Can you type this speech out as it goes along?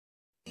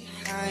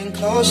Behind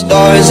closed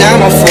doors,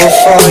 I'm a fool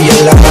for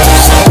your love.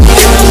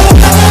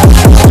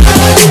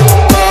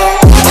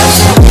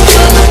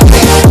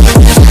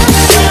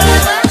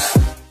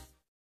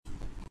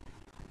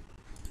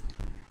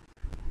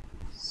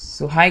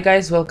 So hi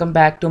guys, welcome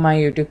back to my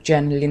YouTube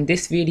channel. In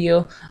this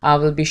video I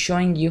will be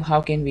showing you how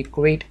can we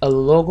create a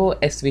logo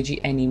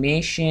SVG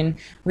animation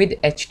with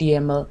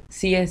HTML,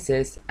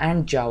 CSS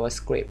and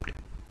JavaScript.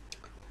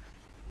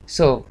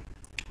 So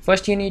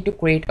first you need to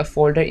create a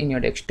folder in your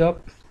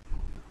desktop.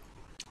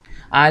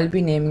 I'll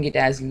be naming it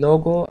as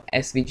logo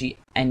SVG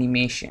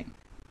animation.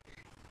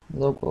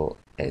 Logo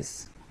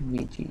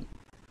SVG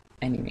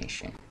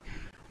animation.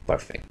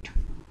 Perfect.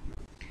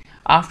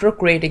 After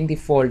creating the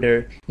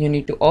folder, you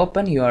need to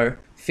open your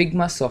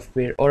Figma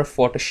software or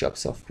Photoshop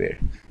software.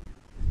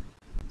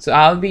 So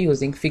I'll be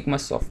using Figma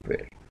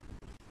software.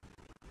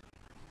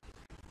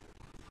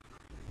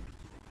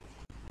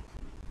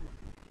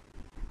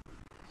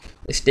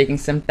 It's taking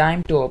some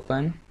time to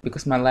open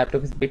because my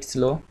laptop is a bit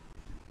slow.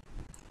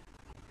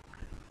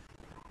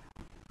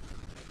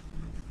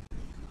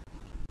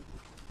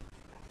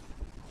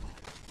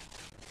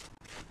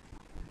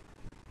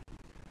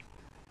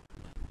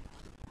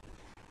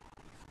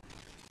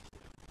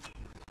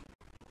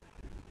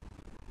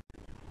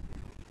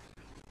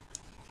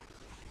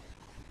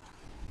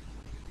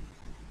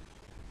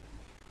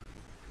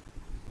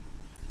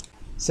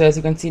 So as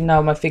you can see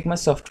now, my Figma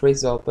software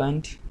is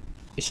opened.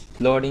 It's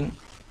loading.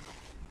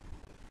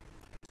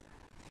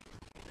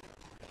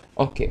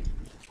 Okay,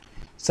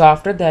 so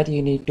after that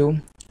you need to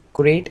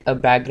create a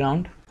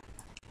background,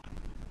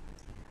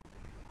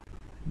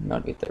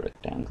 not with a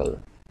rectangle,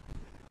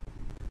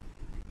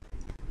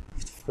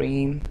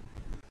 frame,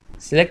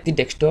 select the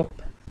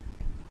desktop,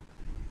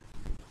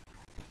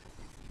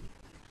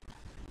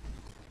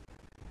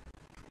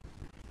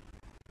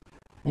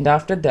 and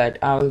after that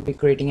I will be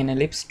creating an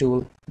ellipse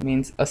tool,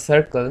 means a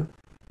circle.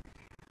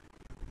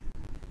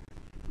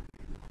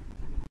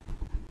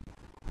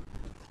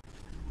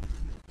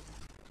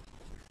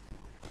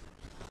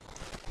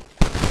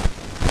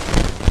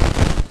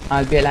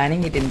 I'll be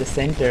aligning it in the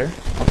center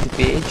of the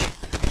page.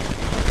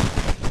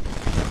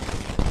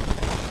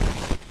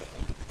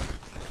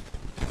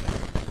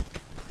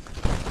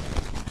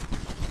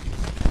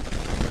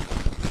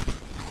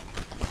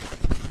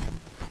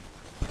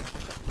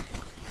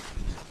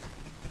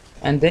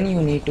 And then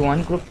you need to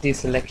ungroup the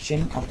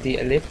selection of the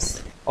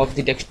ellipse of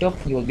the desktop.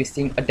 You will be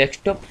seeing a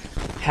desktop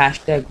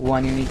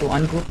 #1. You need to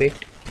ungroup it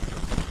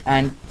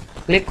and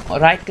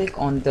right click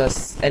on the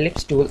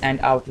ellipse tool and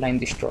outline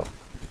the stroke.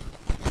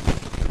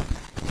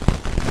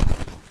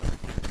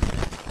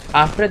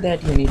 After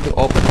that you need to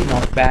open the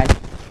notepad,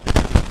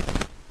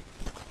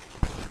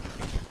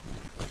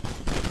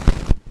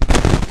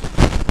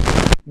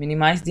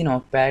 minimize the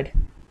notepad,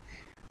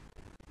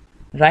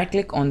 right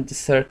click on the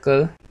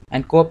circle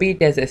and copy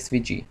it as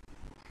SVG.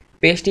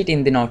 Paste it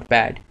in the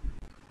notepad.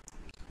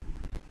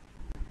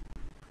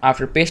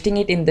 After pasting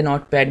it in the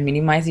notepad,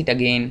 minimize it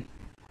again,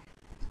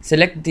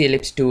 select the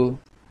ellipse tool,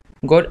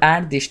 go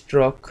add the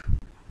stroke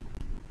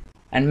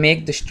and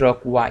make the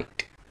stroke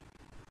white.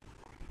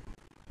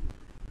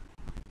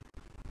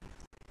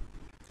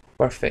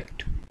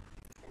 Perfect.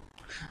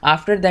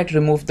 After that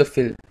remove the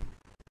fill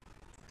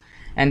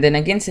and then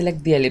again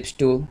select the ellipse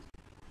tool.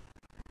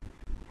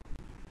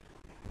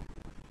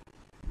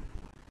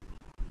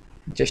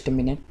 Just a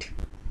minute.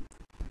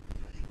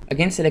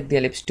 Again select the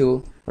ellipse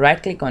tool,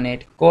 right click on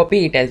it,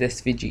 copy it as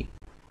SVG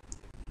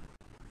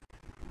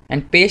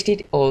and paste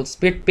it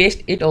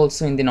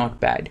also in the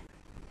notepad.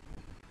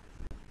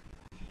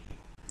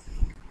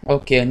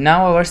 Okay,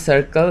 now our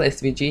circle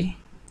SVG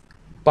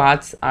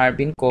paths have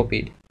been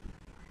copied.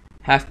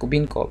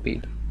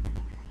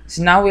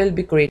 So now we'll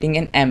be creating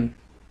an M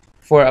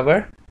for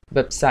our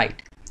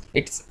website.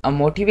 It's a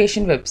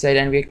motivation website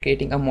and we're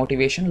creating a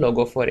motivation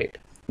logo for it.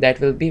 That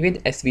will be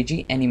with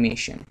SVG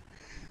animation.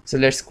 So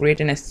let's create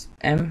an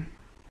M.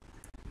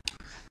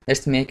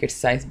 Let's make its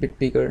size a bit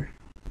bigger.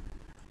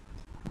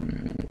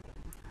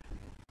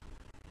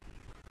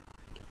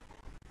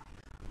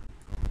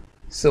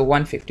 So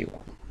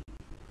 151.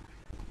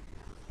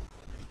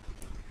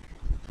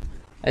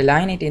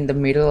 Align it in the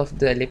middle of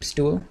the ellipse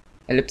tool,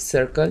 ellipse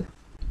circle.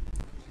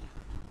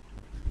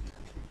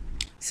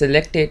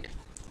 Select it.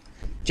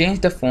 Change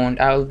the font.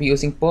 I will be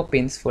using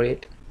Poppins for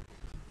it.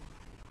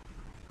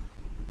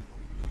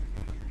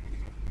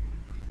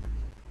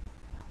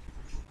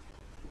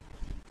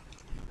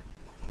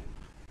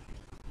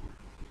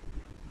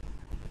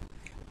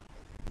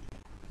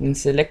 Then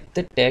select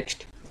the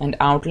text and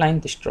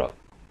outline the stroke.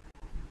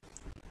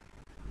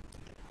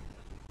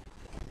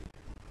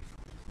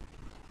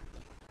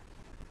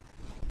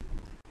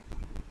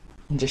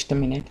 Just a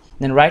minute.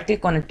 Then right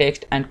click on a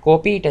text and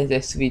copy it as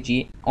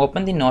SVG.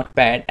 Open the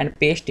notepad and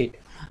paste it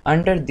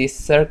under this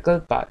circle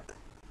path.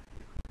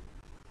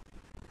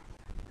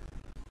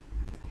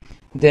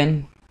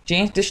 Then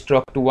change the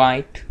stroke to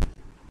white,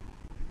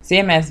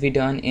 same as we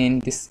done in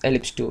this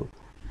ellipse tool,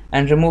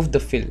 and remove the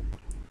fill.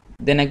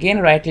 Then again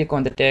right click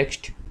on the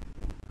text,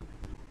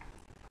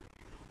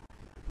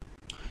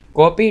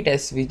 copy it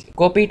as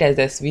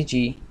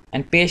SVG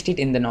and paste it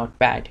in the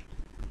notepad.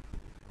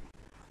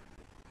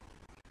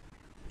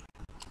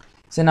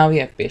 So now we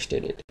have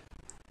pasted it.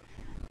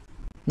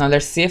 Now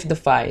let's save the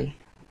file.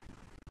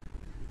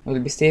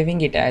 We'll be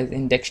saving it as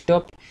in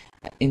desktop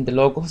in the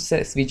logo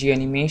SVG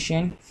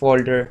animation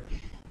folder.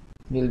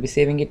 We'll be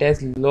saving it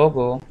as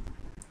logo.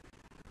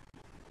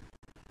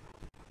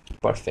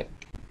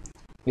 Perfect.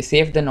 We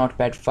saved the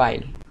notepad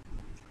file.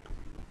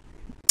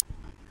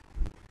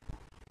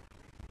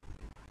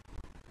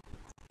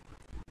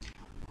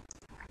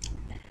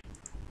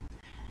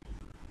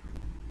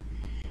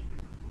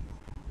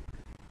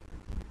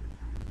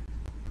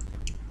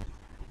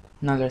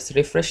 Now let's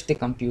refresh the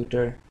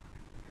computer.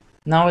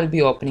 Now I'll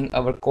be opening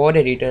our code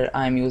editor.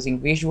 I am using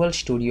Visual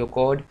Studio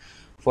Code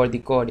for the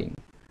coding.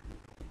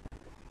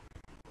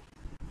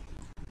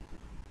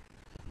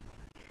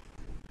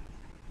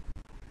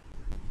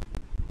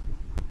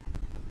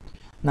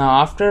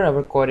 Now after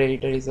our code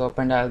editor is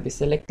opened, I'll be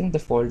selecting the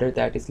folder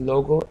that is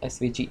logo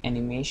SVG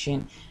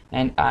animation,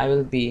 and I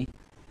will be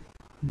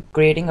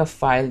creating a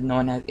file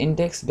known as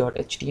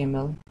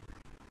index.html.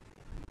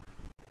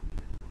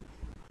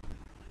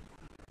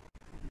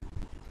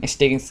 It's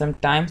taking some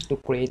time to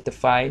create the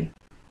file.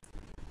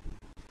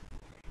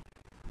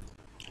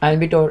 I'll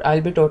be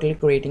totally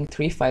creating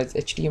 3 files: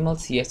 HTML,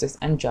 CSS,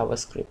 and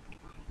JavaScript.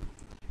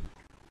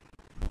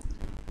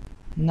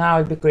 Now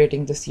I'll be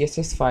creating the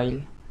CSS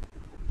file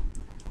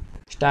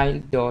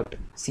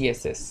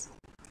style.css,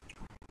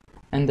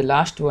 and the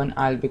last one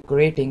I'll be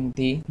creating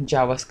the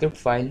JavaScript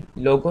file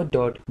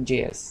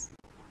logo.js.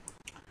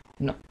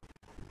 No,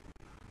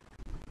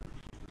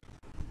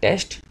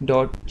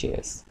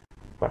 test.js.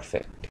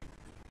 Perfect.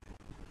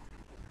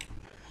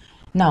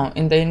 Now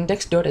in the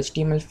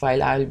index.html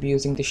file, I will be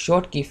using the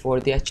short key for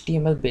the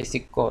HTML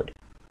basic code,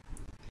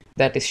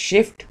 that is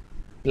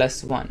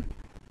Shift+1,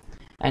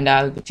 and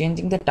I will be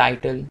changing the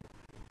title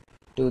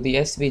to the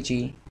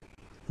SVG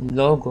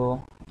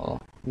Logo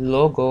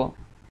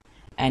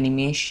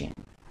Animation.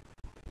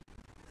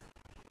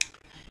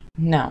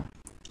 Now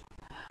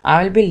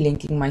I will be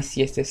linking my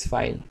CSS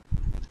file,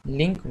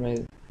 link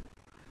rel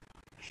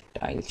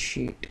style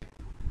sheet.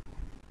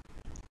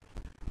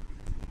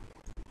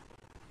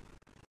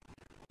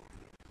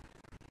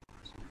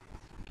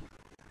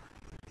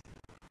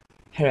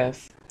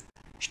 Href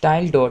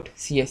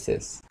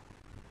style.css.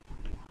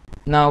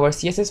 Now our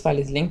CSS file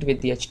is linked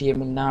with the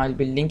HTML. Now I'll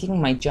be linking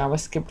my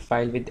JavaScript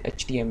file with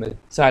HTML.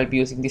 So I'll be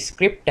using the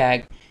script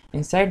tag.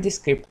 Inside the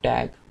script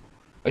tag,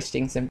 it's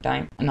taking some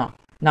time. Now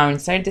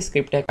inside the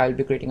script tag, I'll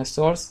be creating a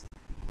source.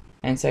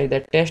 Inside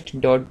that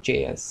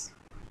test.js.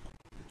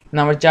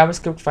 Now our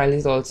JavaScript file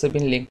is also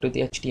been linked to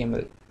the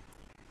HTML.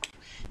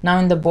 Now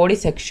in the body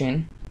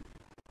section,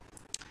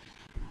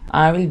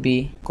 I will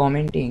be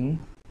commenting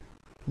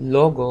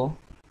logo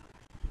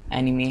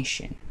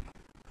animation.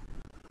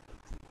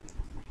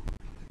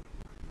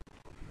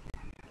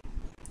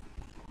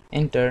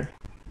 Enter,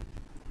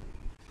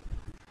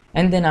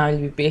 and then I will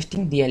be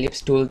pasting the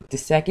ellipse tool, the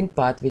second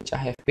path which I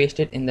have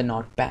pasted in the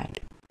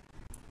notepad.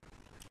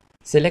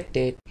 Select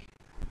it,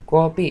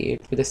 copy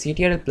it with the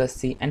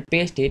Ctrl+C and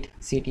paste it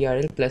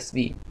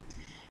Ctrl+V,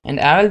 and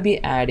I will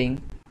be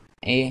adding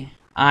a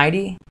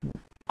ID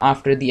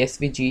after the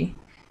SVG,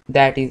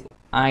 that is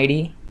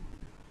ID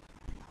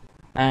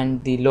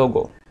and the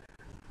logo.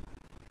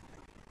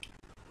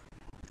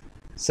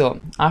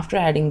 So after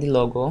adding the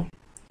logo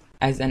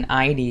as an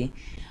ID,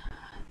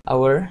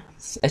 our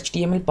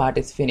HTML part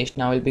is finished.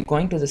 Now we'll be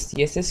going to the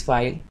CSS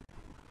file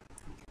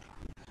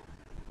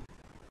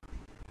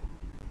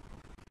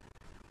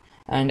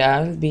and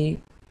I will be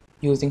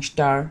using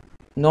star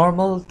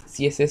normal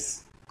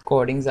CSS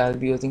codings. I'll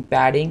be using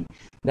padding,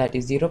 that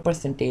is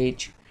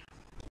 0%,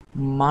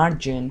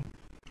 margin,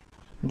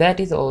 that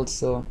is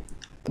auto,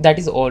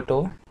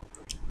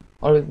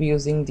 or we'll be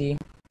using the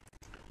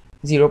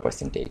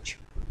 0%.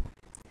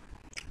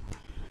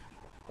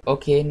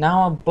 Okay,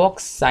 now a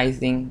box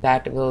sizing,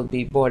 that will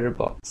be border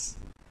box.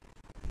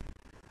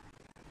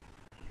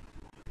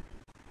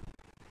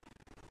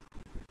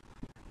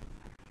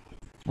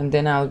 And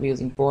then I'll be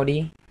using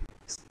body,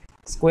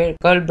 square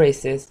curl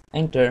braces,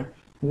 enter,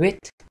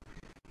 width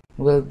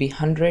will be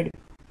 100%,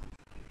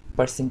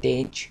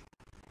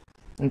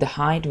 and the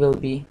height will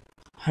be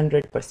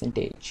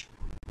 100%.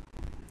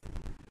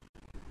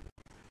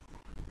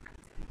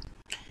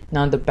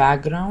 Now the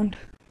background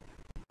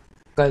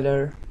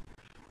color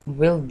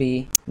will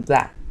be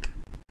black.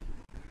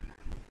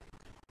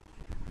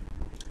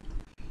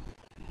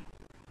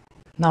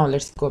 Now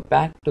let's go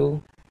back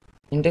to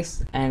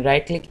index and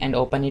right click and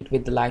open it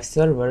with the live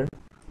server.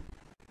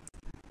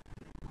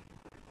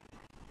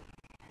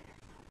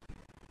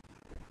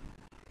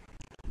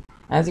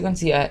 As you can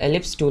see, our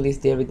ellipse tool is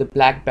there with the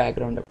black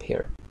background up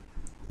here.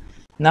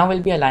 Now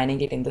we'll be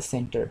aligning it in the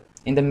center,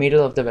 in the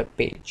middle of the web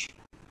page.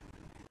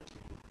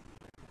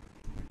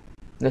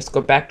 Let's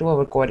go back to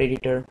our code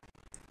editor.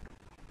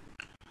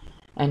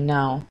 And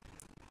now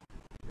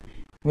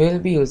we'll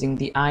be using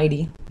the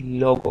ID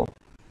logo.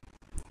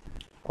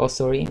 Oh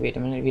sorry, wait a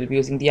minute, we'll be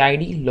using the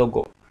ID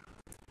logo.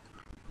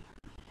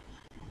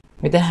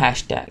 with a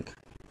hashtag,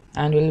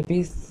 and we'll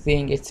be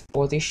seeing its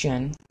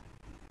position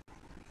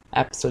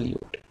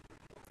absolute,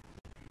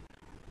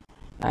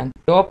 and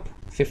top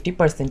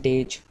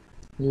 50%,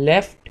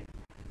 left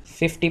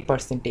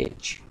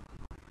 50%.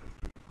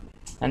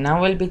 And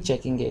now we'll be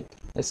checking it.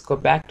 Let's go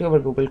back to our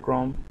Google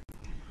Chrome,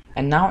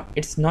 and now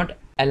it's not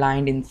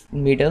aligned in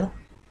middle,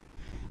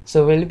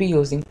 so we'll be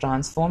using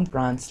transform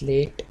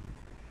translate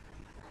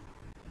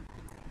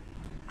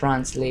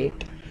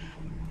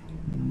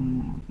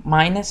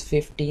minus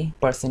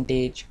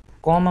 50%,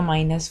 comma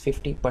minus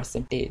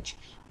 50%.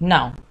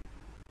 Now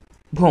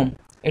boom,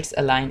 it's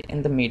aligned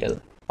in the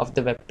middle of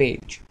the web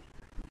page.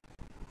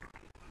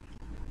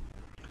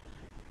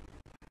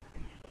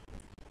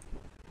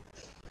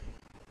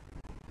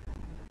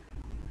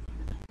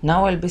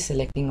 Now I'll be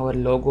selecting our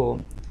logo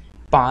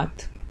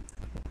path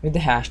with the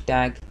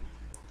hashtag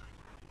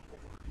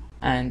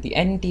and the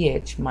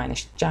nth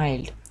minus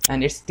child,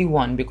 and it's the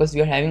one because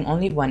we are having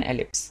only one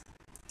ellipse.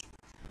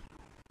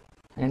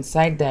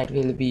 Inside that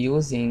we'll be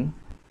using,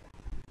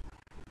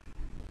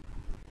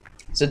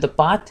 so the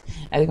path,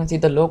 as you can see,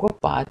 the logo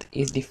path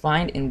is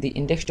defined in the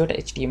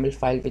index.html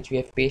file which we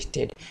have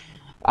pasted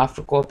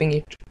after copying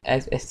it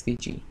as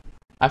SVG,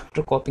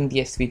 after copying the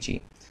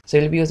SVG. So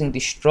we'll be using the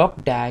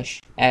strop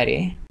dash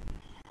array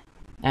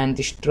and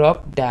the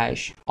strop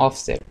dash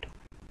offset.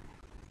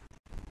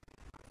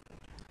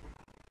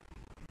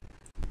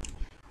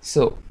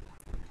 So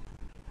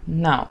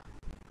now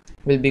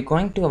we'll be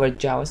going to our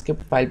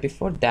JavaScript file.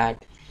 Before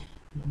that,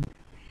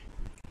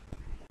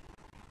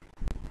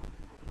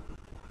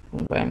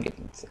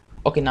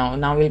 okay,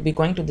 now we'll be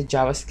going to the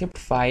JavaScript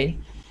file,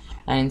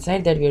 and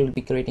inside that we will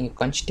be creating a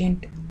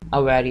constant,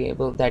 a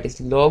variable that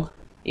is log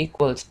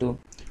equals to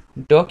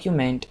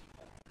document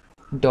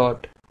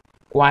dot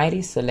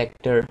query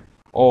selector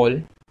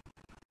all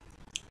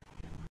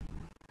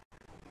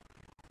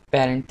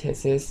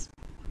parenthesis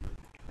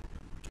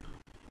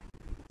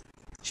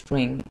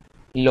string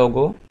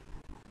logo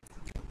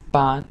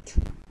path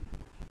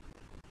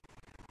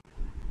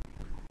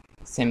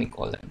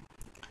semicolon.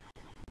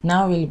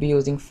 Now we'll be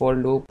using for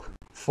loop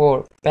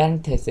for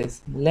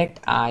parenthesis let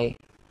I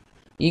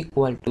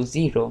equal to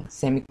 0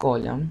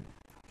 semicolon,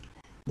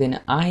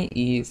 then I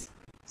is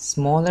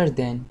smaller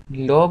than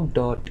log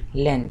dot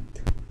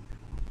length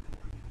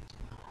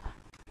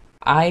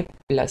I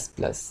plus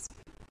plus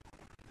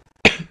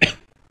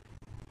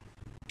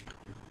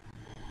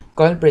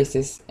curly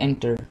braces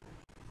enter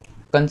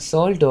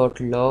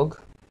console.log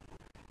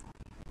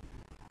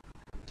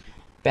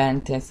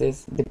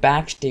parenthesis, the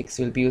backsticks,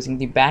 will be using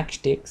the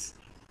backsticks,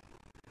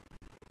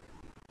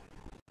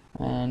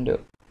 and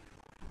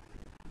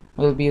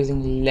we'll be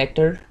using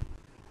letter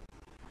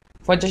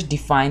for just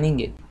defining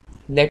it,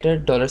 letter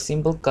dollar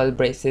symbol curly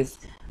braces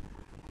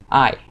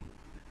I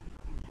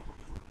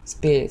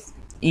space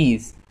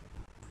is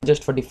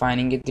just for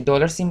defining it, the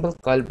dollar symbol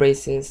curly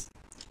braces.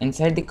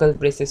 Inside the curly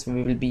braces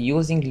we will be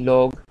using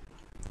log,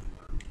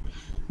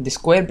 the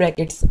square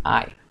brackets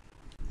I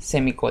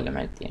semicolon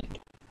at the end.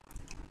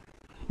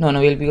 No,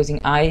 we'll be using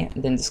I,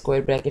 then the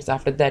square brackets.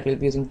 After that we'll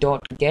be using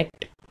dot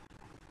get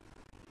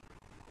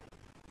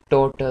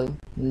total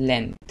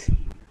length,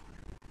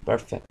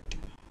 perfect,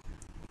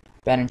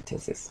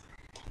 parenthesis.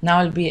 Now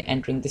I'll be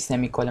entering the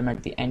semicolon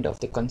at the end of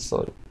the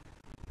console.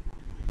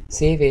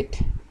 Save it,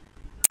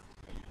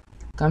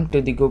 come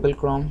to the Google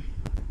Chrome,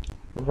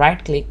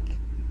 right click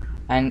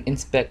and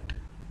inspect,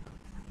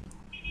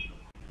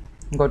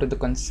 go to the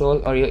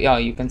console, or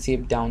you can see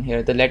it down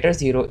here. The letter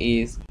 0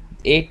 is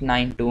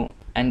 892,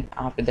 and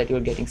after that you're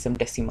getting some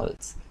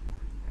decimals.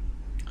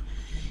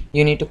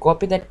 You need to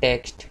copy that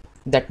text,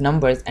 that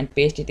numbers, and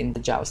paste it in the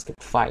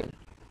JavaScript file,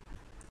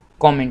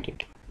 comment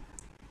it.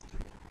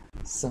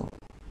 So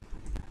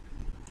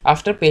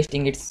after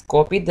pasting it,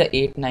 copy the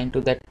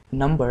 892, that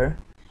number,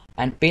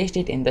 and paste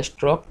it in the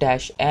strop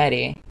dash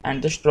array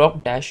and the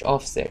strop dash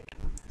offset.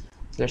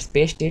 So let's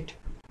paste it.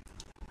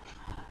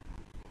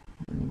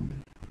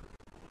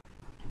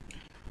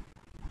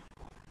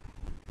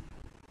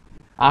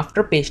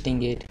 After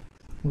pasting it,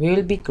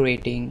 we'll be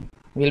going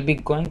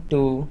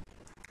to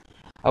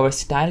our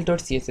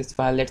style.css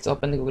file. Let's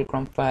open the Google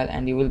Chrome file,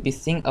 and you will be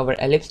seeing our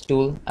ellipse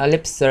tool.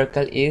 Ellipse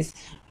circle is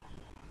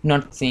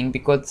not seeing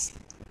because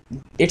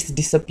it's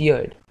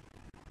disappeared.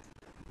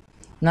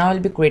 Now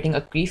I'll be creating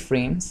a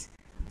keyframes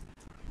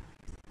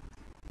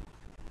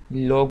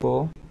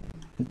logo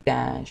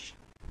dash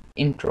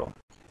intro.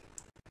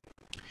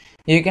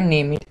 You can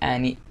name it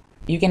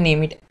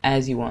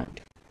as you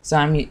want. So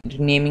I'm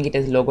naming it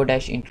as logo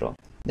dash intro.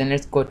 Then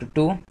let's go to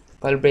 2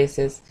 curly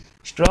braces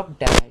strop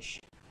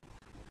dash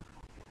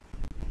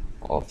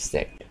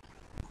offset,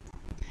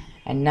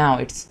 and now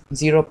it's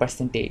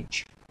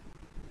 0%.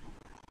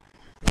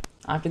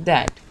 After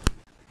that,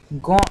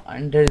 go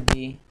under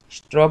the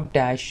strop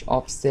dash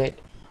offset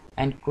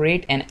and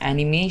create an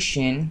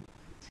animation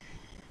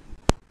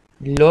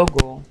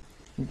logo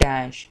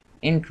dash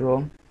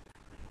intro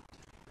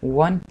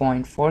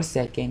 1.4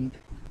 second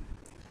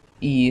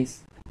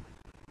is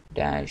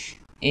dash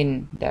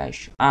in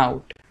dash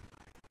out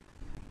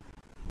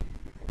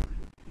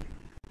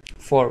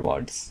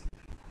forwards.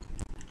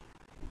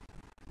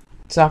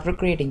 So after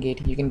creating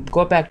it, you can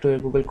go back to your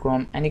Google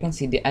Chrome and you can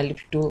see the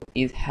ellipse tool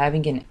is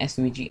having an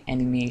SVG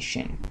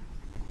animation.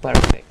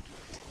 Perfect.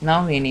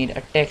 Now we need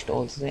a text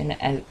also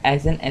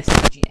as an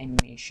SVG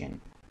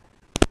animation.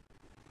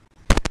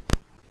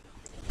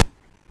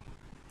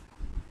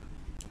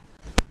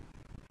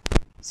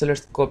 So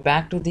let's go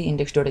back to the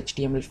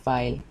index.html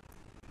file,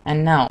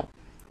 and now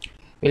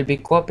we'll be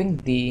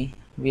commenting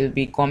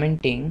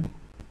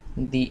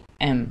the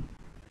M.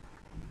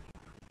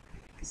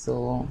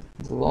 So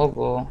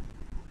logo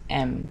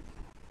M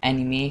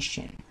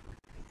animation.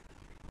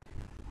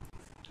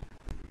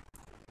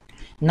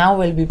 Now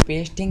we'll be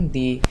pasting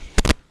the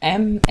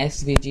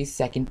MSVG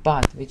second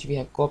path, which we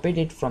have copied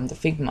it from the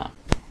Figma.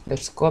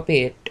 Let's copy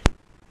it,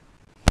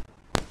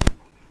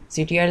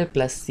 Ctrl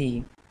plus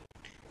C,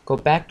 go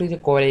back to the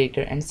code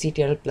editor and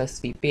Ctrl plus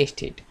V,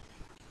 paste it.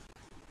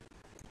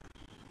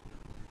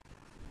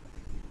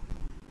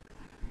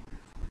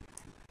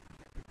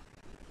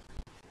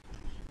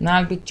 Now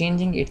I'll be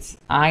changing its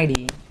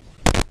ID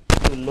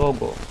to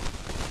logo.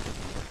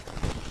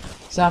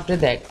 So after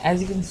that,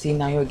 as you can see,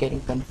 now you're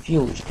getting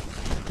confused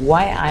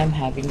why I'm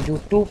having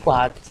two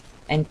paths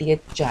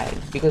nth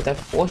child, because I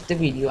posted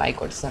the video, I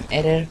got some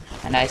error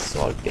and I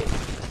solved it.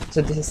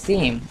 So this is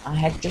same, I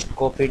had just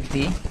copied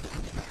the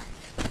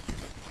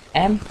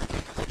M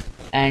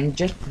and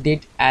just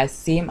did as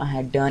same I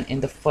had done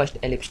in the first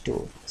ellipse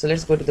tool. So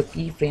let's go to the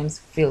keyframes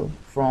fill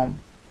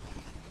from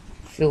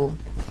fill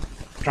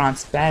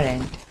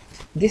transparent.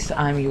 This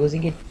I'm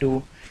using it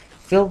to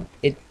fill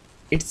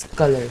its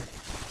color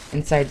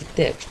inside the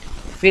text,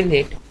 fill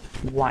it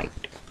white.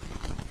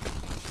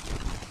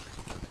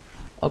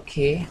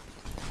 Okay,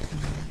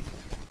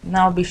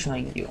 now I'll be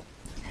showing you.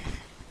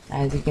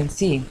 As you can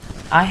see,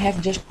 I have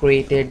just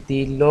created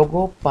the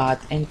logo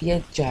path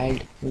nth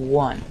child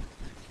 1.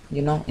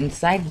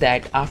 Inside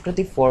that, after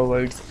the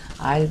forwards,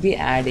 I'll be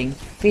adding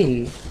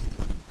fill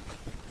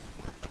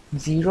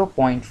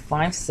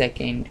 0.5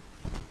 second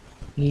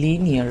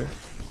linear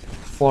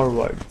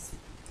forwards,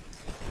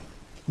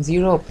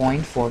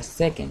 0.4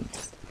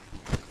 seconds.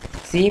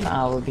 Same,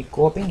 I will be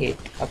copying it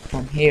up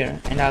from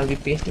here and I will be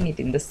pasting it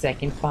in the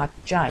second path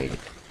child,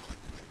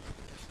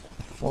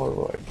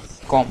 forwards,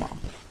 comma,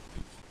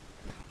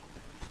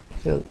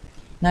 fill.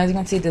 Now as you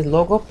can see, the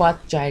logo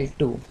path child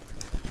 2.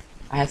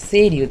 I have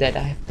said you that I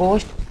have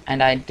posted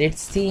and I did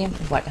same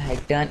what I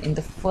had done in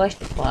the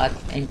first path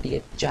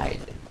nth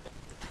child.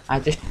 I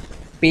just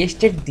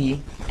pasted the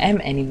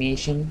M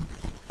animation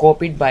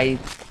copied by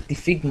the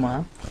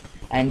Figma,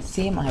 and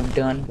same I have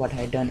done what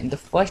I had done in the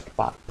first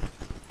path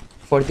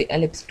for the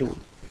ellipse tool.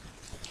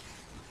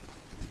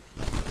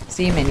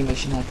 Same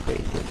animation I have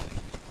created.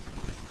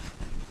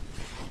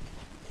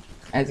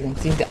 As you can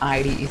see, the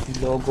ID is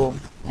the logo,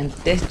 and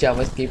this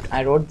JavaScript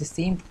I wrote the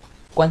same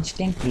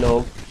constant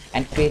log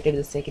and created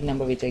the second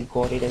number which I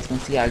got it. As you can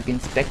see, I'll be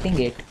inspecting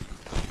it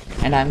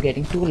and I'm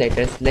getting two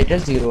letters. Letter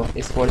 0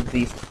 is for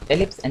the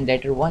ellipse and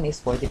letter 1 is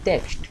for the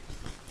text.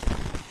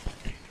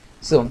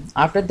 So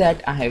after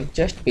that, I have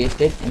just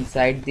pasted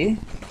inside the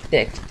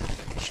text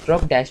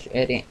stroke dash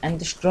array and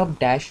the stroke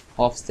dash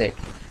offset,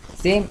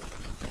 same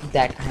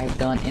that I have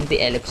done in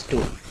the ellipse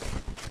tool,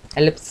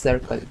 ellipse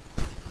circle.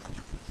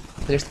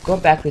 So let's go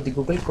back to the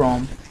Google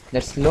Chrome.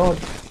 Let's load.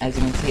 As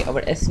you can see,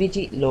 our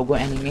SVG logo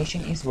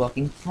animation is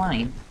working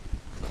fine.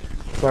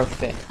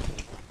 Perfect.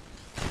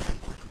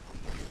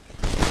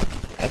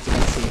 As you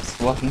can see, it's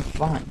working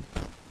fine.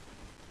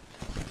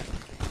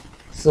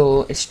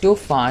 So it's too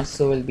fast,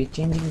 so we'll be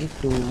changing it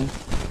to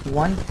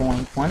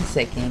 1.1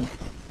 second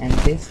and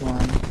this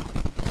one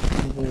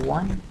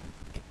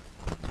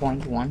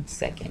 1.1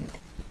 second.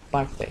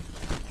 Perfect.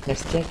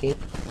 Let's check it.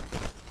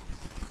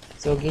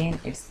 So again,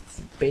 it's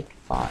a bit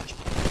fast.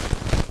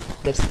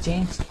 Let's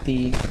change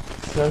the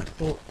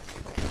circle.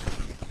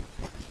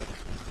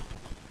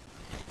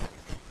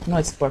 No,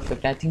 it's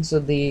perfect. I think so.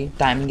 The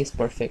timing is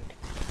perfect.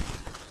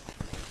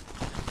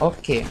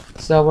 Okay,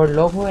 so our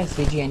logo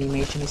SVG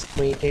animation is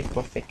created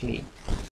perfectly.